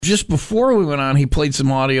Just before we went on, he played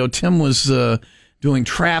some audio. Tim was doing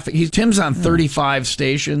traffic. Tim's on 35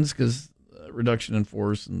 stations because reduction in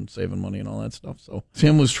force and saving money and all that stuff. So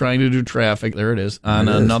Tim was trying to do traffic. There it is. On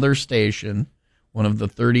another station, one of the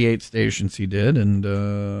 38 stations he did, and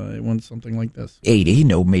it went something like this. 80,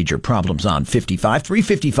 no major problems on 55.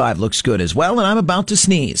 355 looks good as well, and I'm about to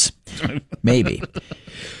sneeze. Maybe.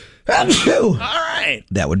 All right.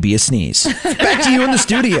 That would be a sneeze. Back to you in the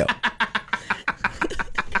studio.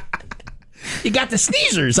 You got the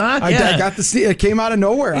sneezers, huh? I got the sneeze. It came out of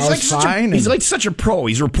nowhere. I was fine. He's like such a pro.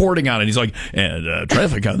 He's reporting on it. He's like, and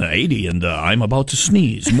traffic on the 80, and I'm about to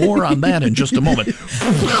sneeze. More on that in just a moment.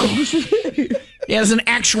 He has an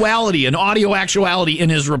audio actuality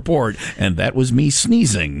in his report, and that was me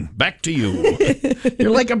sneezing. Back to you.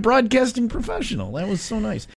 You're like a broadcasting professional. That was so nice.